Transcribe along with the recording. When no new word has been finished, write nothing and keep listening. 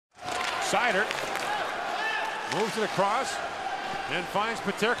Seider moves it across and finds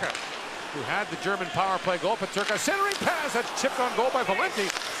Peterka, who had the German power play goal. Peterka centering pass, that's chipped on goal by Valenti,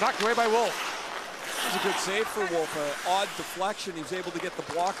 knocked away by Wolf. That was a good save for Wolf. An odd deflection. He was able to get the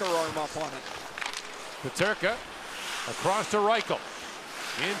blocker arm up on it. Peterka across to Reichel.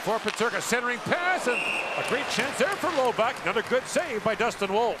 In for Peterka, centering pass, and a great chance there for Lobach. Another good save by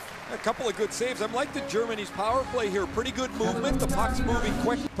Dustin Wolf. A couple of good saves. I'm liking Germany's power play here. Pretty good movement. The puck's moving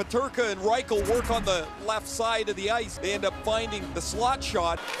quick. Peterka and Reichel work on the left side of the ice. They end up finding the slot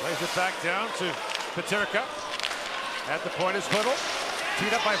shot. Lays it back down to Peterka. At the point is Huddle.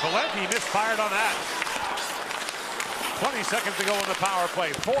 Teed up by Valenti. Misfired on that. 20 seconds to go in the power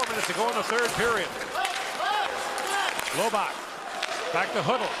play. 4 minutes to go in the third period. Lobach. Back to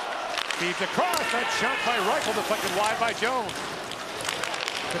Huddle. Feeds across. That shot by Reichel deflected wide by Jones.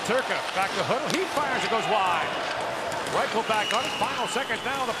 Peterka back to Huddle. He fires. It goes wide. Reichel back on it. Final second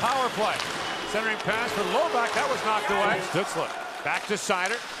now. The power play. Centering pass for Lobach. That was knocked away. Stutzla back to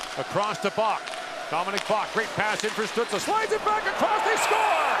Seider. Across to Bach. Dominic Bach. Great pass in for Stutzla. Slides it back across. They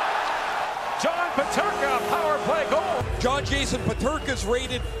score. John Peterka. Power play goal. John Jason Peterka's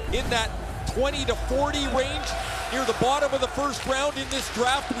rated in that 20 to 40 range. Near the bottom of the first round in this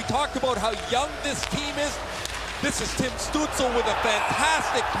draft. We talked about how young this team is. This is Tim Stützle with a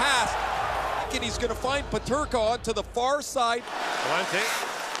fantastic pass. And he's going to find Peterka onto the far side. Valenti.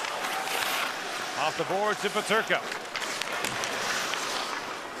 Off the boards to Peterka.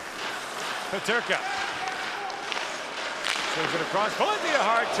 Peterka. Sends it across. Valenti, a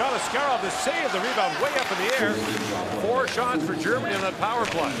hard shot. Askarov to save the rebound way up in the air. 4 shots for Germany on that power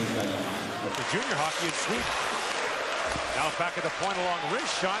play. The junior hockey and sweep. Now back at the point along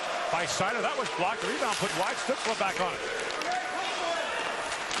wrist shot by Seider. That was blocked. The rebound put wide. Stutzla back on it.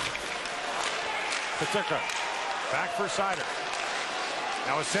 Peterka back for Seider.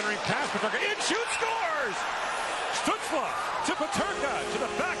 Now a centering pass. Peterka in, shoot, scores! Stutzla to Peterka to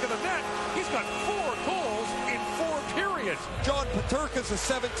the back of the net. He's got 4 goals in 4 periods. John Peterka's a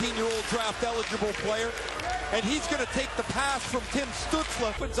 17-year-old draft eligible player, and he's going to take the pass from Tim Stützle.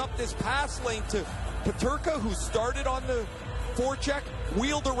 Opens up this pass lane to Peterka, who started on the forecheck,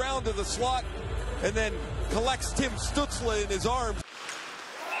 wheeled around to the slot, and then collects Tim Stützle in his arms.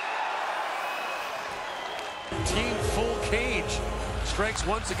 Team full cage. Strikes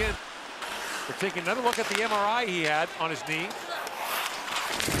once again. We're taking another look at the MRI he had on his knee.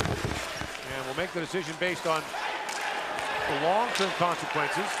 And we'll make the decision based on the long-term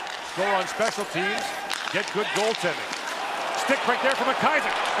consequences. Score on special teams. Get good goaltending. Stick right there for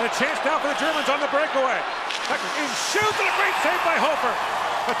McIsaac. And a chance now for the Germans on the breakaway. In shoots, and a great save by Hofer.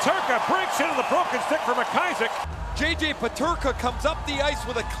 Peterka breaks into the broken stick for McIsaac. J.J. Peterka comes up the ice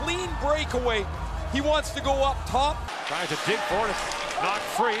with a clean breakaway. He wants to go up top. Tries to dig for it. Knocked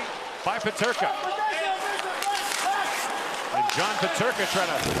free by Peterka. And John Peterka trying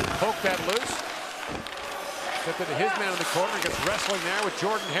to poke that loose. Tipped it to his man in the corner. He gets wrestling there with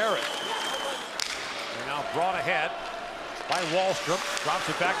Jordan Harris. And now brought ahead by Wallstrom. Drops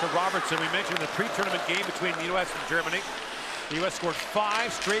it back to Robertson. We mentioned the pre-tournament game between the U.S. and Germany. The U.S. scored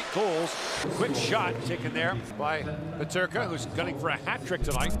 5 straight goals. Quick shot taken there by Peterka, who's gunning for a hat trick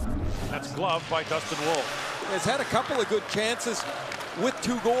tonight. That's gloved by Dustin Wolf. Has had a couple of good chances with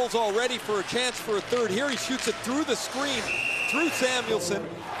 2 goals already for a chance for a third. Here he shoots it through the screen, through Samuelson.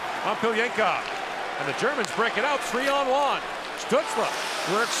 On Pilyenka. And the Germans break it out 3-on-1. Stutzla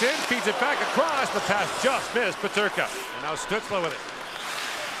works in, feeds it back across. The pass just missed Peterka. And now Stutzla with it.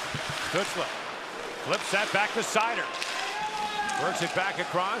 Stutzla flips that back to Seider. Works it back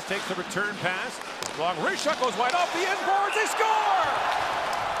across, takes the return pass. Long wrist shot goes wide off the end boards. They score!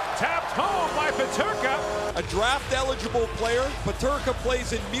 Tapped home by Peterka. A draft-eligible player. Peterka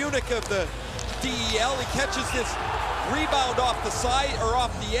plays in Munich of the DEL. He catches this rebound off the side, or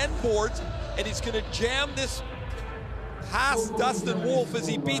off the end boards, and he's going to jam this past Dustin Wolf as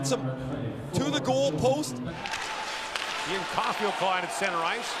he beats him to the goal post. Ian Caulfield collided center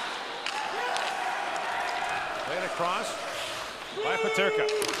ice. Played across by Peterka.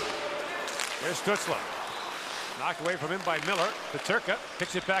 There's Stutzla. Knocked away from him by Miller. Peterka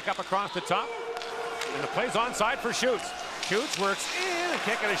picks it back up across the top. And the play's onside for Schutz. Schutz works in and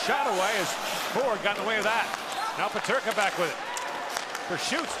can't get a shot away as Ford got in the way of that. Now Peterka back with it. For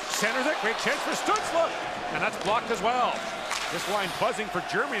Schutz, centers it. Great chance for Stutzla. And that's blocked as well. This line buzzing for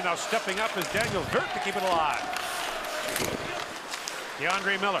Germany, now stepping up is Daniel Wirth to keep it alive.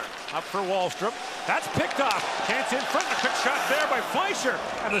 DeAndre Miller up for Wallstrom. That's picked off. Chance in front. A quick shot there by Fleischer.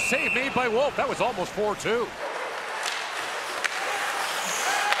 And the save made by Wolf. That was almost 4-2.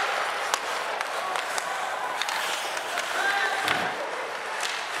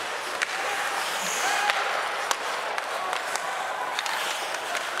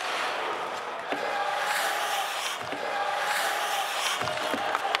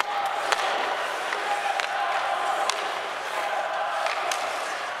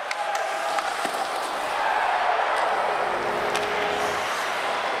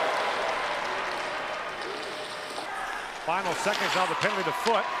 seconds now, the penalty to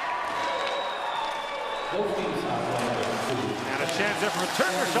foot. And a chance there for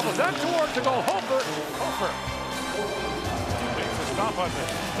Peterka. Shovels that towards the goal. Hofer makes a stop on the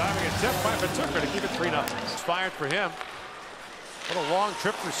diving attempt by Peterka to keep it 3-0. It's fired for him. What a long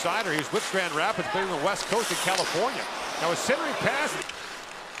trip for Sider. He's with Grand Rapids, playing on the West Coast of California. Now a centering pass.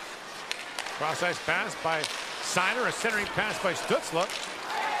 Cross-ice pass by Sider. A centering pass by Stützle.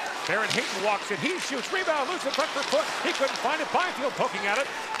 Barrett Hayton walks in. He shoots. Rebound. Loose in front for Cook. He couldn't find it. Byfield poking at it.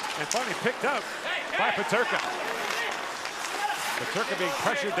 And finally picked out by Peterka. Peterka being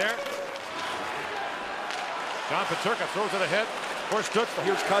pressured there. John Peterka throws it ahead for Stützle.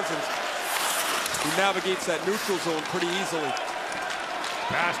 Here's Cousins. He navigates that neutral zone pretty easily.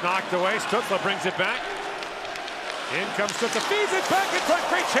 Pass knocked away. Stützle brings it back. In comes Stützle. Feeds it back in front.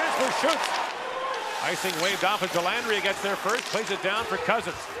 Great chance for Schutz. Icing waved off as Delandria gets there first. Plays it down for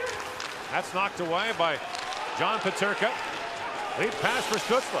Cousins. That's knocked away by John Peterka. Lead pass for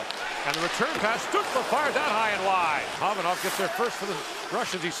Stützle. And the return pass. Stützle fires that high and wide. Havanov gets there first for the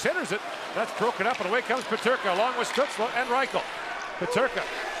Russians. He centers it. That's broken up, and away comes Peterka along with Stützle and Reichel. Peterka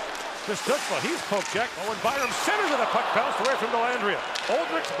to Stützle. He's poke checked. Owen Byram centers it. A puck bounced away from Delandria.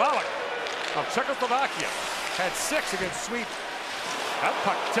 Oldrich Balak of Czechoslovakia had 6 against Sweden. That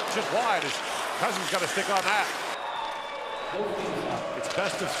puck tipped just wide as Cousins got a stick on that. It's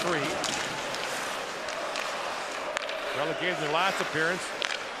best of 3. Relegated in their last appearance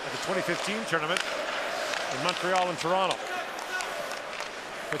at the 2015 tournament in Montreal and Toronto.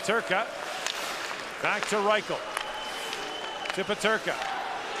 Peterka back to Reichel. To Peterka.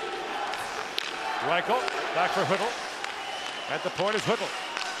 Reichel back for Hüttel. At the point is Hüttel.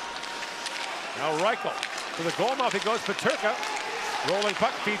 Now Reichel to the goal mouth. He goes. Peterka. Rolling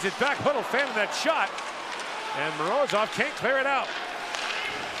puck, feeds it back. Hüttel fanning that shot. And Morozov can't clear it out.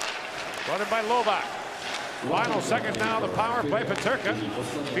 Brought in by Lovak. Final second now, the power play. Peterka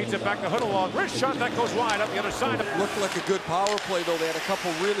feeds it back to Hüttel. Long wrist shot that goes wide up the other side. Looked like a good power play, though. They had a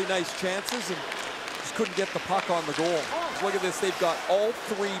couple really nice chances and just couldn't get the puck on the goal. Look at this. They've got all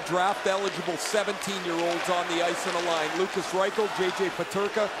 3 draft-eligible 17-year-olds on the ice in a line. Lucas Reichel, J.J.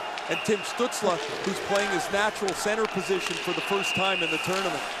 Peterka, and Tim Stützle, who's playing his natural center position for the first time in the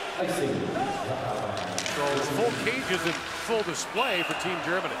tournament. So full cages in full display for Team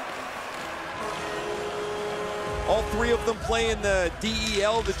Germany. All 3 of them play in the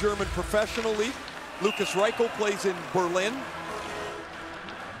DEL, the German Professional League. Lucas Reichel plays in Berlin.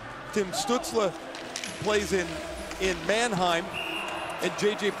 Tim Stützle plays in Mannheim. And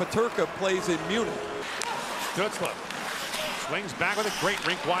J.J. Peterka plays in Munich. Stützle swings back with a great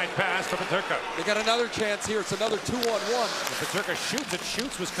rink-wide pass for Peterka. They got another chance here. It's another 2-on-1. Peterka shoots it.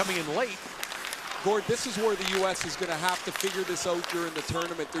 Schutz was coming in late. Gord, this is where the U.S. is going to have to figure this out during the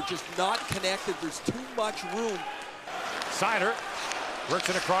tournament. They're just not connected. There's too much room. Sider works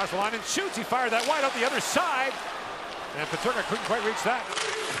it across the line and shoots. He fired that wide out the other side. And Peterka couldn't quite reach that.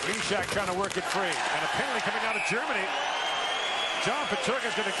 Mishak trying to work it free. And a penalty coming out of Germany. John Peterka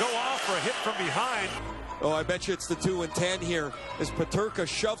is going to go off for a hit from behind. Oh, I bet you it's the 2 and 10 here as Peterka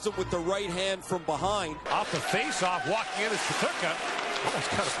shoves it with the right hand from behind. Off the face-off, walking in is Peterka. Almost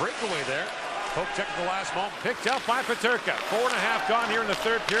got a breakaway there. Poke check at the last moment. Picked out by Peterka. 4.5 gone here in the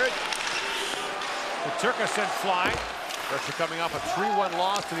 3rd period. Peterka sent flying. Pressure coming off a 3-1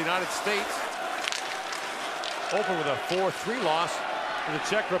 loss to the United States. Open with a 4-3 loss to the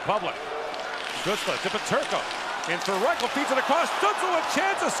Czech Republic. Stützle to Peterka. In for Reichel, feeds it across. Stützle with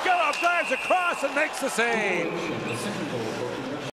chance. Skelov dives across and makes the save.